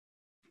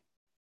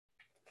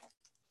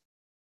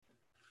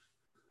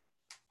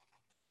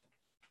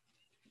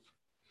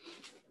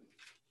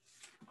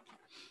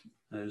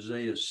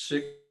Isaiah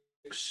 6,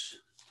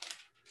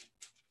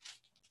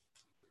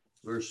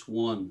 verse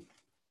 1.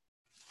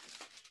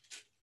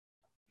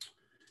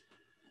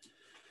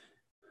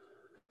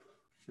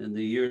 In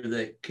the year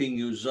that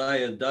King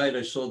Uzziah died,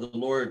 I saw the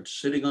Lord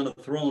sitting on a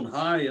throne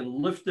high and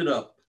lifted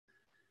up,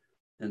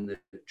 and the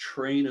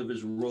train of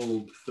his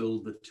robe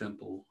filled the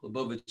temple.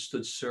 Above it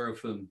stood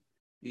seraphim.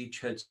 Each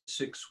had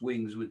 6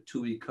 wings. With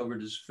 2 he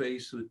covered his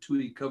face, with 2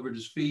 he covered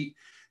his feet,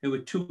 and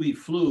with 2 he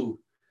flew.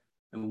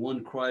 And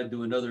one cried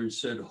to another and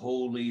said,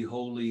 Holy,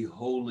 holy,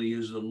 holy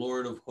is the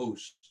Lord of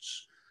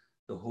hosts.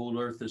 The whole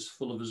earth is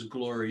full of his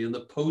glory. And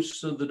the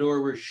posts of the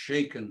door were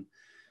shaken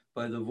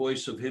by the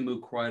voice of him who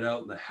cried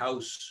out, and the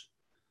house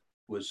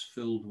was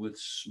filled with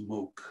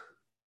smoke.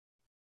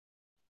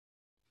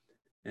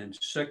 And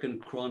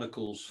 2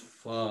 Chronicles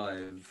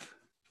 5.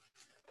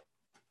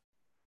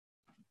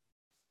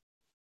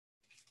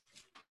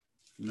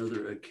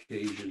 Another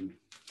occasion.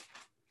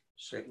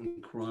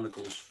 2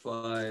 Chronicles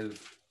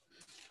 5,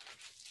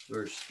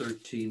 verse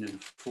 13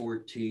 and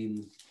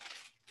 14.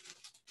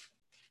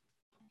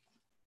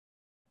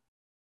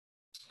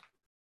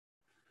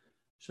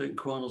 Second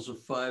Chronicles of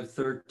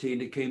 5:13,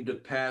 it came to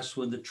pass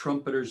when the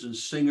trumpeters and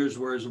singers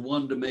were as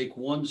one to make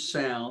one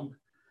sound,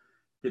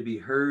 to be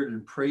heard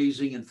in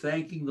praising and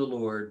thanking the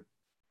Lord.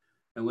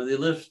 And when they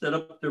lifted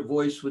up their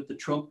voice with the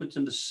trumpets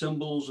and the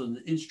cymbals and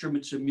the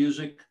instruments of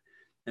music,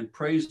 and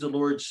praised the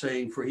Lord,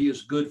 saying, For he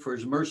is good, for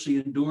his mercy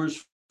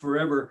endures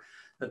forever,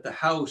 that the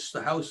house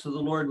of the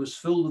Lord was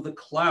filled with a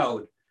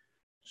cloud,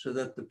 so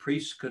that the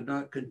priests could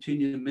not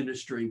continue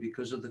ministering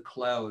because of the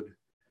cloud,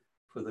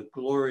 for the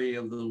glory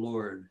of the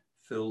Lord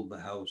filled the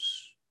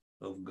house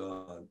of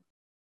God.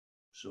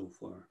 So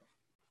far.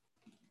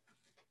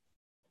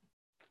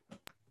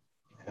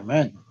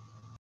 Amen.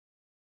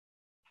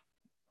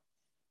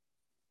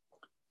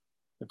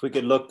 If we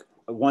could look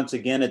once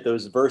again at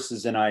those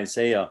verses in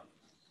Isaiah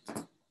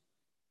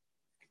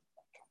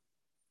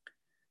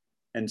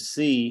and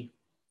see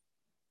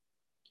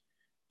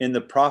in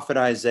the prophet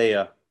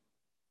Isaiah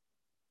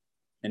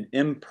an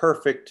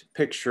imperfect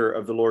picture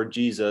of the Lord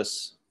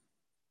Jesus.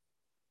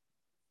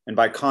 And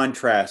by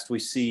contrast, we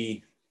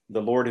see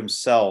the Lord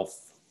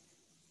himself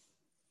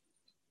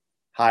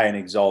high and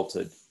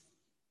exalted.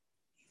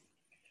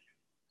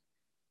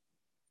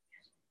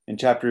 In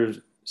chapters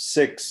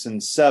 6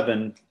 and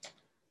 7,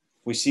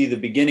 we see the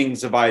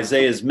beginnings of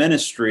Isaiah's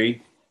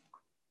ministry.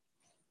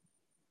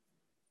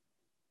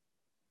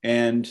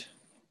 And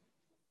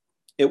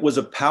it was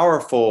a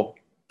powerful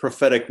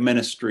prophetic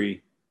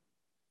ministry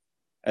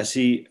as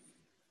he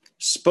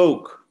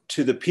spoke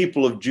to the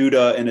people of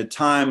Judah in a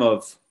time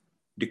of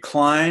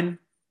decline,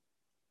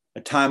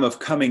 a time of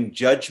coming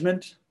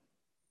judgment.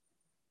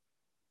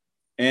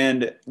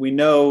 And we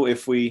know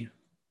if we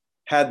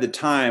had the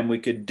time, we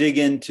could dig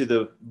into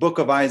the book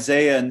of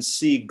Isaiah and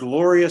see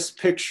glorious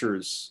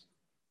pictures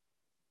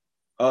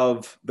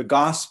of the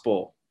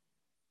gospel,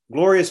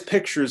 glorious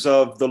pictures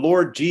of the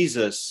Lord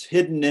Jesus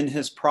hidden in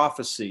his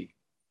prophecy,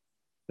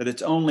 that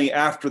it's only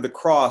after the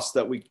cross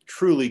that we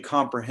truly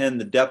comprehend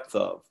the depth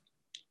of.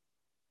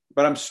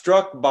 But I'm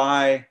struck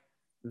by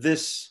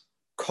this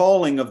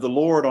calling of the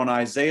Lord on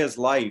Isaiah's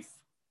life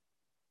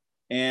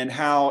and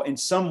how in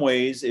some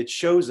ways it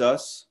shows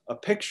us a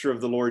picture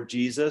of the Lord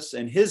Jesus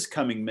and his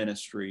coming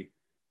ministry.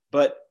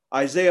 But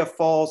Isaiah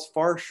falls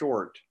far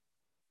short.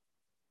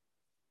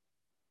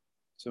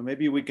 So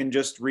maybe we can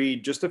just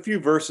read just a few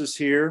verses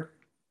here.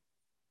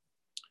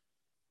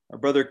 Our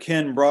brother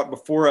Ken brought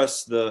before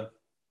us the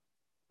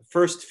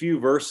first few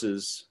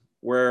verses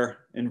where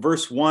in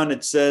verse 1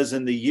 it says,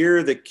 In the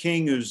year that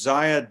King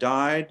Uzziah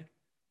died,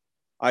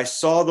 I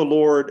saw the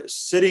Lord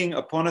sitting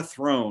upon a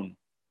throne,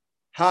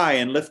 high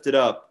and lifted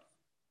up,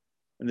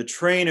 and the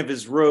train of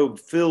his robe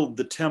filled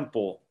the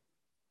temple.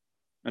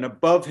 And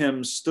above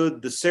him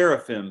stood the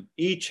seraphim.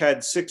 Each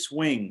had 6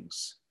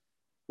 wings.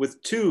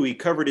 With 2 he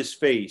covered his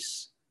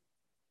face.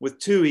 With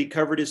 2 he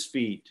covered his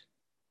feet.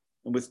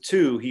 And with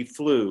 2 he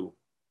flew.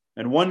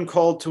 And one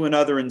called to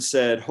another and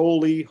said,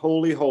 Holy,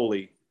 holy,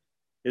 holy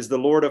is the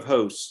Lord of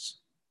hosts.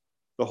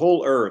 The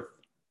whole earth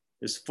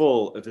is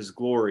full of his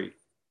glory.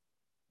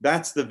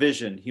 That's the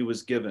vision he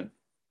was given.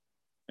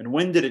 And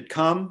when did it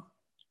come?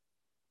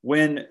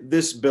 When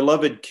this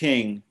beloved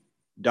king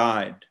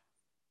died.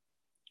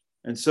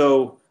 And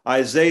so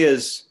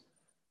Isaiah's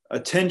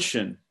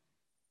attention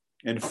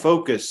and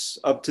focus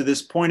up to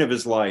this point of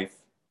his life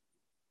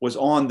was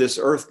on this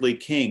earthly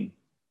king.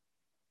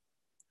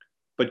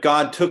 But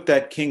God took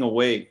that king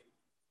away.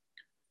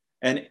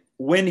 And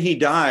when he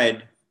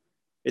died,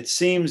 it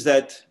seems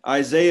that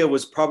Isaiah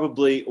was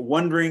probably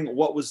wondering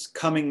what was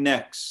coming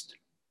next.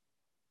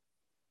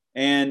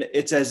 And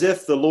it's as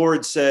if the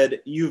Lord said,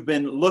 You've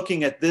been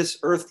looking at this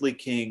earthly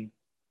king.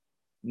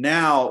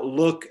 Now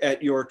look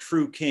at your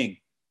true king.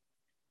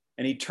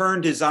 And he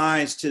turned his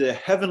eyes to the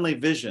heavenly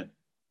vision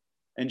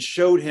and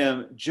showed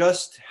him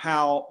just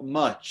how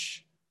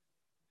much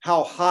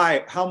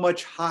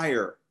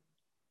higher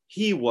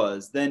he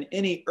was than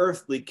any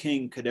earthly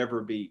king could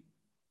ever be.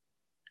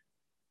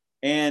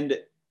 And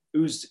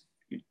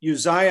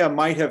Uzziah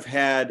might have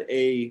had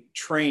a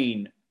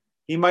train.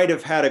 He might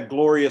have had a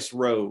glorious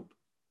robe.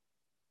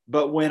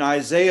 But when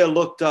Isaiah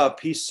looked up,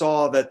 he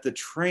saw that the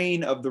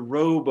train of the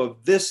robe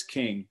of this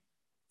king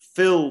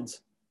filled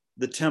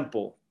the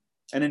temple,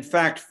 and in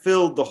fact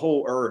filled the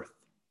whole earth.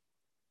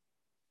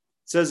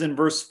 It says in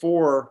verse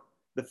 4,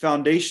 the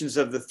foundations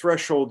of the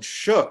threshold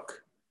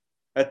shook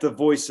at the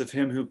voice of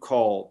him who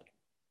called,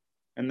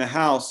 and the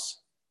house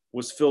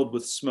was filled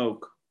with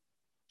smoke.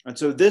 And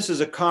so this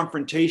is a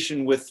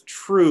confrontation with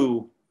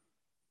true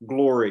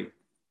glory.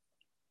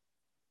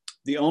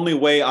 The only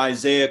way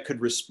Isaiah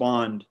could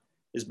respond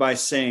is by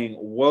saying,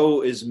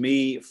 "Woe is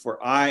me,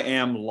 for I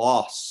am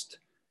lost.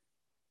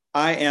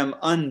 I am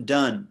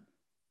undone."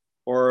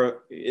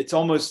 Or it's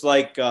almost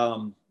like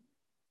I'm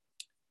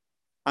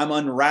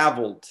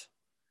unraveled.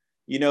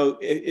 You know,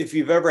 if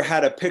you've ever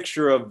had a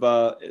picture of,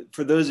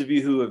 for those of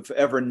you who have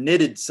ever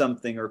knitted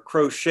something or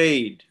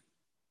crocheted,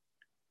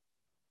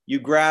 you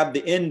grab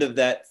the end of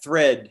that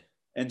thread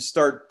and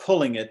start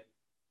pulling it.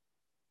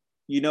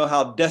 You know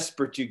how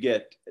desperate you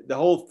get. The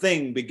whole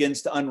thing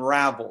begins to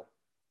unravel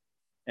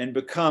and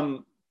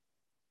become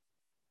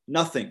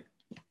nothing.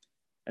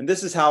 And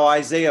this is how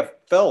Isaiah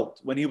felt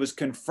when he was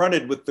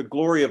confronted with the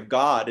glory of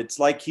God. It's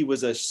like he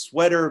was a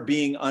sweater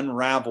being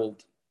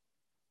unraveled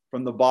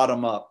from the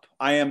bottom up.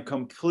 I am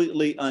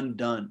completely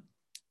undone.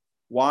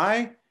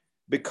 Why?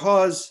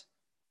 Because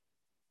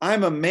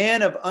I'm a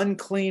man of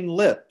unclean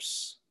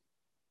lips,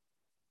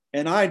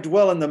 and I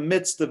dwell in the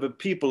midst of a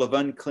people of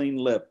unclean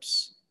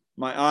lips.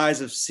 My eyes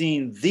have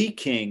seen the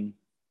King,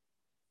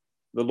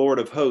 the Lord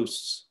of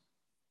hosts.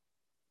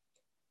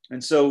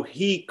 And so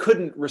he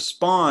couldn't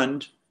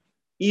respond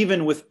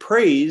even with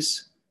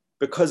praise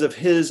because of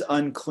his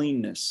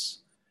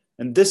uncleanness.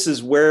 And this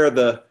is where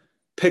the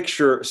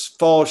picture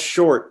falls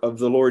short of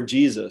the Lord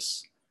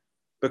Jesus,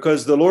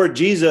 because the Lord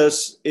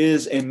Jesus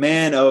is a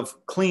man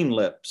of clean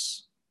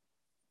lips.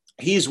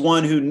 He's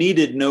one who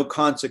needed no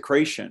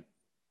consecration.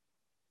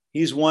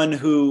 He's one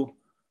who,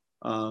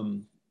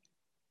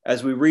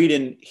 as we read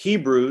in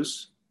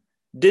Hebrews,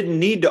 didn't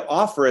need to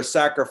offer a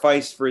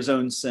sacrifice for his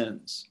own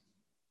sins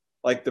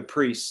like the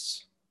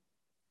priests.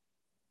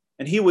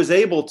 And he was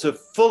able to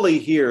fully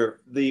hear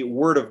the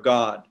word of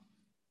God,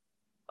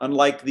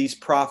 unlike these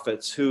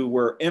prophets who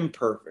were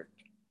imperfect.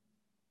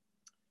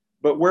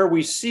 But where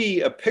we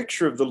see a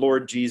picture of the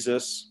Lord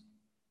Jesus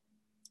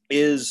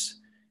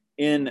is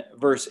in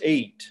verse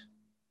 8.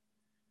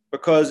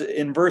 Because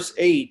in verse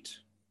 8,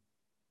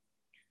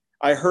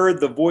 I heard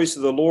the voice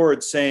of the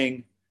Lord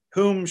saying,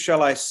 "Whom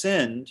shall I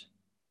send,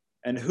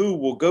 and who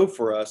will go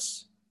for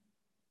us?"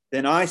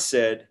 Then I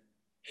said,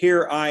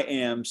 "Here I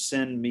am,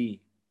 send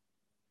me."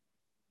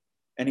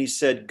 And he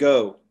said,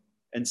 "Go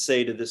and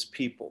say to this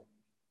people."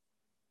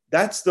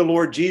 That's the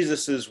Lord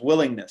Jesus's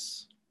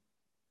willingness.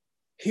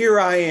 Here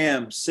I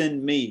am,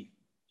 send me.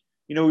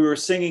 You know, we were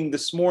singing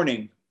this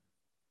morning,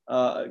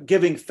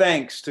 giving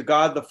thanks to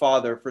God the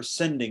Father for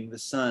sending the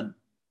Son.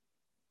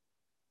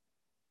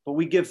 But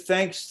we give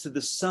thanks to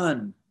the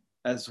Son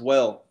as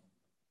well,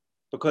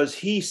 because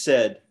he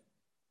said,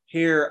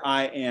 "Here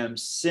I am,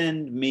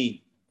 send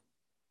me."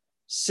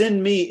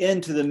 Send me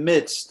into the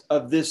midst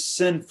of this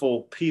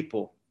sinful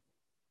people.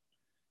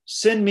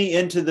 Send me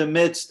into the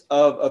midst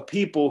of a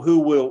people who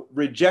will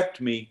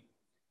reject me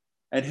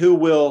and who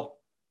will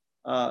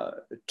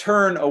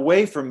turn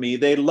away from me.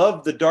 They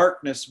love the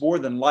darkness more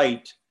than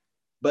light,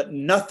 but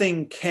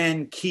nothing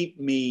can keep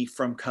me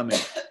from coming.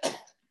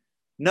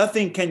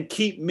 Nothing can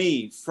keep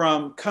me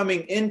from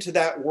coming into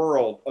that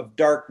world of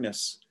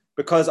darkness,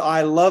 because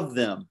I love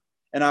them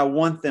and I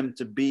want them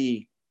to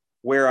be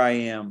where I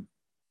am.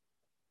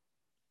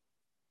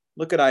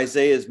 Look at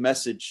Isaiah's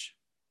message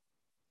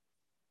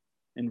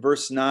in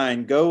verse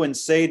 9. "Go and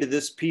say to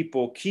this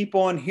people, keep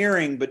on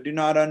hearing, but do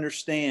not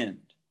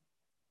understand.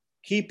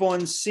 Keep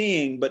on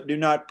seeing, but do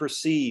not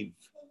perceive.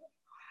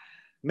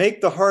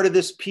 Make the heart of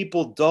this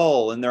people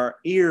dull, and their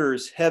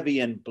ears heavy,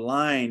 and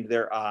blind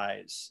their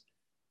eyes,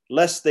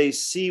 lest they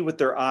see with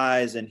their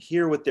eyes and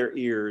hear with their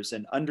ears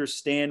and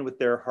understand with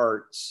their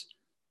hearts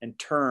and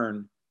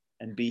turn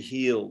and be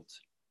healed."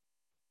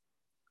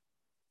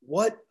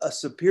 What a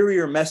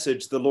superior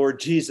message the Lord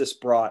Jesus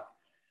brought.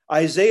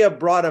 Isaiah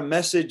brought a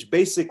message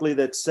basically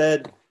that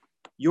said,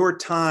 your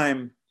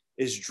time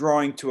is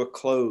drawing to a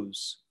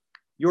close.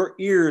 Your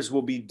ears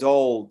will be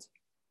dulled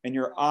and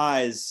your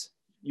eyes,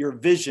 your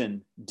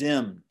vision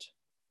dimmed,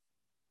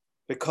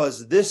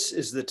 because this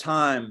is the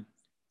time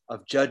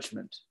of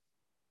judgment.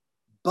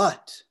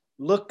 But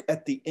look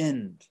at the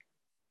end.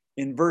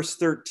 In verse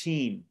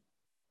 13,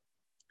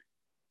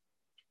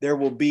 there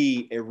will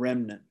be a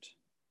remnant.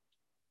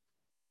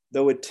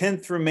 Though a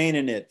tenth remain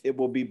in it, it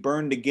will be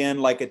burned again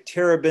like a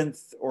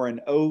terebinth or an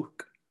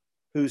oak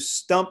whose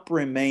stump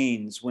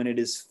remains when it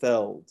is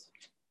felled.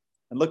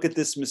 And look at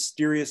this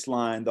mysterious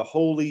line: the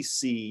holy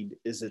seed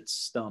is its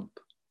stump.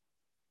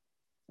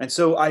 And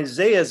so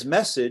Isaiah's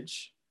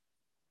message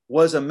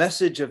was a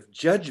message of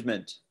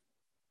judgment.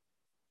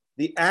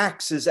 The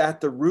axe is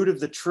at the root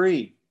of the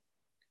tree.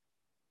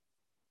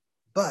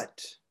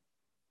 But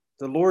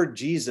the Lord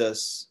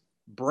Jesus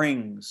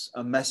brings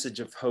a message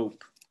of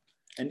hope.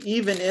 And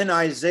even in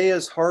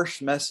Isaiah's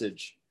harsh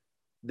message,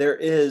 there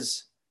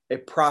is a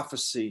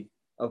prophecy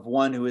of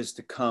one who is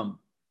to come.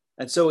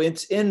 And so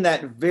it's in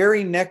that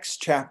very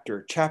next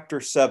chapter, chapter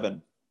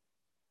 7,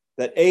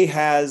 that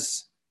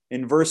Ahaz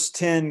in verse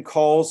 10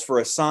 calls for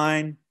a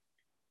sign.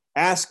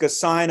 Ask a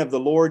sign of the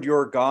Lord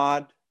your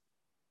God.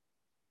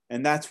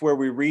 And that's where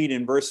we read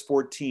in verse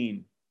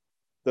 14,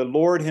 the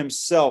Lord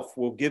himself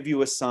will give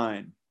you a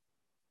sign.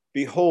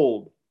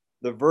 Behold,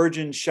 the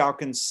virgin shall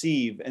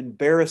conceive and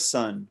bear a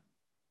son,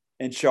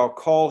 and shall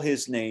call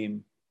his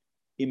name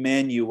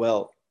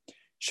Emmanuel.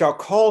 Shall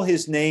call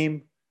his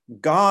name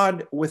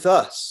God with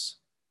us,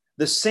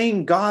 the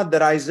same God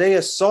that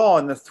Isaiah saw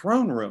in the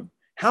throne room.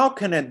 How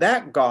can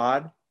that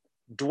God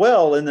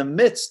dwell in the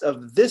midst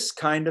of this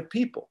kind of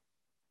people?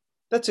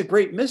 That's a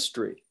great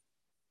mystery.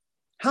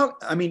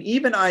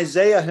 Even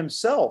Isaiah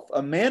himself,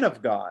 a man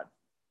of God,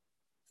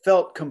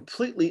 felt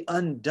completely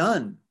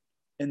undone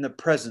in the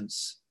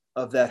presence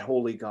of that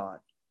holy God.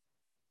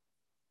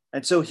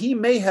 And so he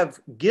may have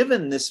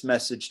given this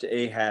message to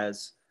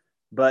Ahaz,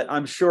 but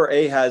I'm sure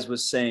Ahaz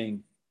was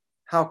saying,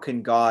 how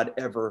can God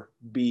ever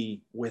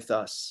be with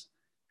us?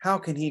 How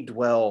can he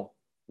dwell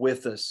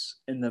with us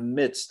in the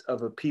midst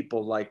of a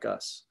people like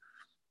us?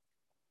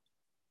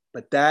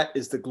 But that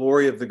is the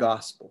glory of the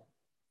gospel.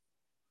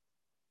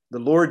 The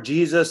Lord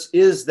Jesus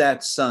is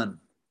that Son.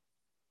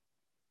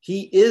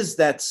 He is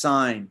that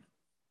sign,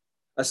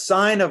 a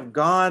sign of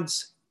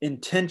God's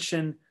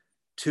intention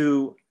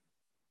to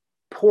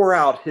pour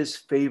out his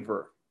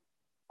favor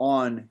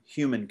on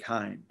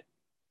humankind.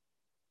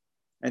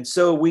 And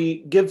so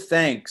we give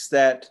thanks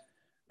that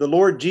the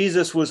Lord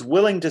Jesus was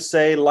willing to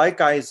say,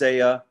 like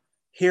Isaiah,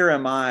 here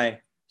am I,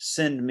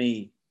 send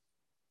me.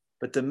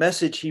 But the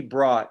message he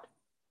brought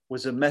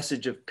was a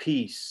message of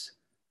peace,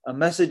 a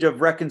message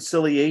of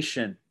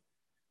reconciliation,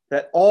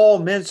 that all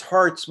men's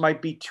hearts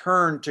might be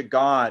turned to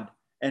God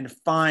and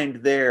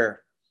find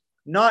there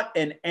not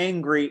an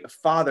angry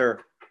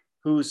father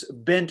who's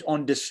bent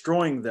on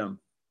destroying them,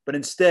 but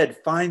instead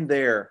find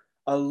there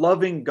a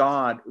loving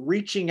God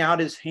reaching out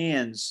his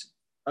hands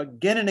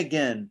again and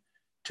again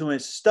to a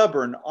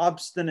stubborn,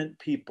 obstinate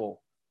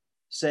people,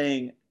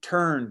 saying,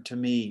 turn to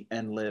me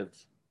and live.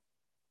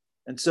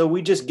 And so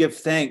we just give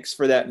thanks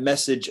for that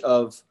message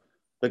of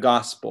the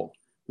gospel.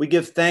 We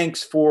give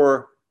thanks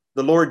for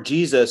the Lord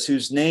Jesus,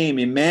 whose name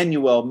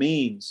Emmanuel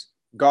means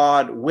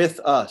God with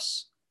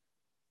us.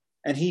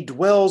 And he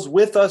dwells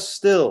with us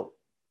still.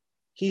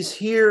 He's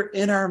here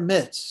in our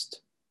midst.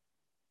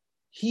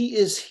 He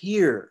is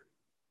here,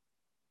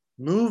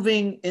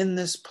 moving in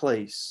this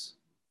place,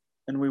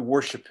 and we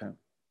worship him.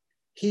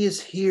 He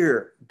is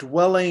here,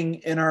 dwelling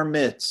in our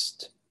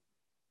midst,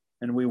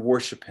 and we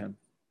worship him.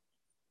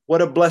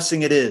 What a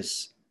blessing it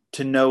is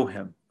to know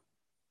him.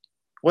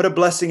 What a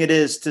blessing it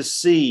is to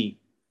see,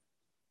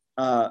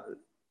 not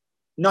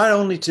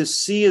only to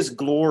see his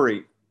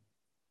glory,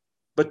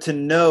 but to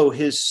know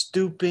his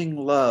stooping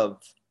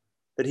love,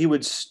 that he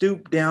would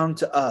stoop down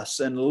to us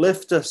and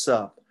lift us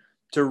up,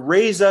 to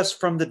raise us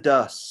from the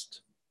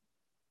dust.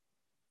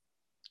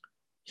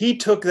 He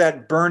took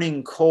that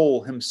burning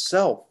coal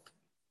himself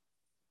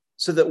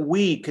so that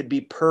we could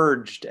be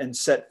purged and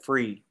set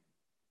free.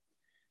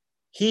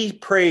 He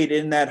prayed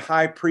in that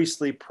high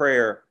priestly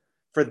prayer,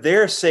 for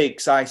their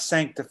sakes I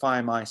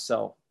sanctify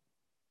myself,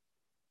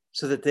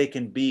 so that they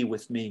can be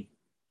with me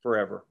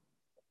forever.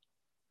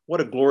 What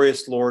a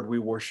glorious Lord we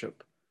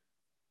worship.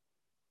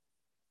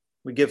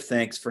 We give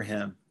thanks for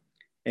him.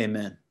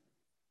 Amen.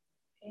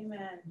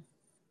 Amen.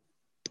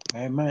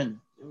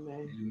 Amen.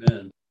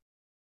 Amen.